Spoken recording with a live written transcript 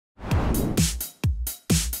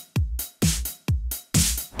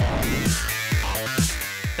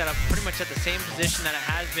set up pretty much at the same position that it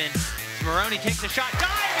has been. Maroney takes a shot,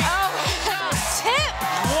 diving! Oh, tip!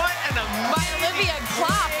 What an By amazing... Olivia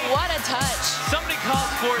Klopp, what a touch. Somebody call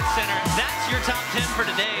Sports Center. That's your top 10 for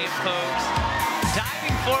today, folks.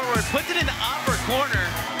 Diving forward, puts it in the upper corner.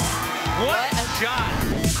 What a shot.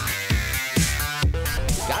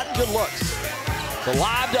 Gotten good looks. The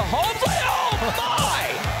lob to Holmsley. Oh my!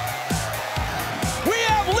 We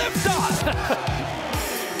have liftoff.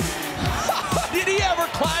 Did he ever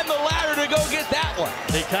climb the ladder to go get that one?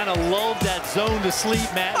 They kind of lulled that zone to sleep,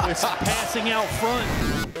 Matt, with some passing out front.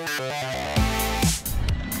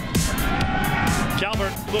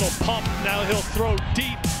 Calvert, little pump. Now he'll throw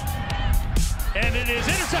deep. And it is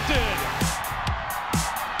intercepted.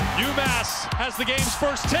 UMass has the game's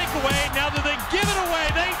first takeaway. Now that they give it away,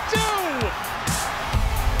 they do!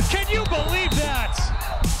 Can you believe that?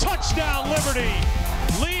 Touchdown, Liberty.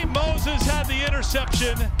 Lee Moses had the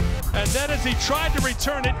interception, and then as he tried to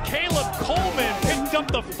return it, Caleb Coleman picked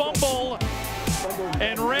up the fumble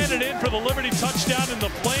and ran it in for the Liberty touchdown, and the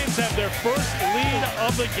Flames have their first lead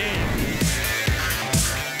of the game.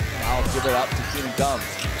 I'll give it up to Keenan Gums.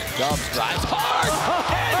 Gums drives hard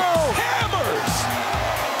and hammers!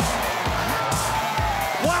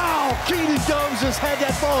 Wow, Keenan Gums just had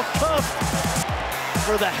that ball cuffed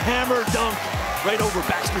for the hammer dunk right over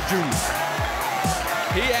Baxter Jr.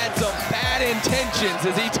 He had some bad intentions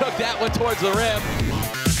as he took that one towards the rim.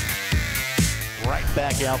 Right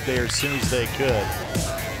back out there as soon as they could.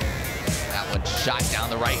 That one shot down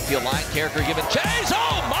the right field line. Carricker giving chase.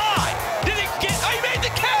 Oh my! Did he get? Oh, he made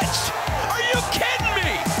the catch! Are you kidding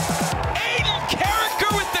me? Aiden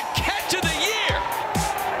Carricker with the catch of the year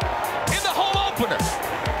in the home opener.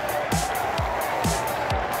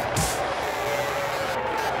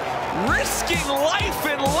 Risking life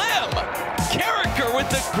and limb. Carricker with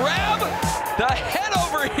the grab, the head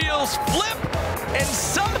over heels flip, and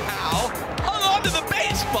somehow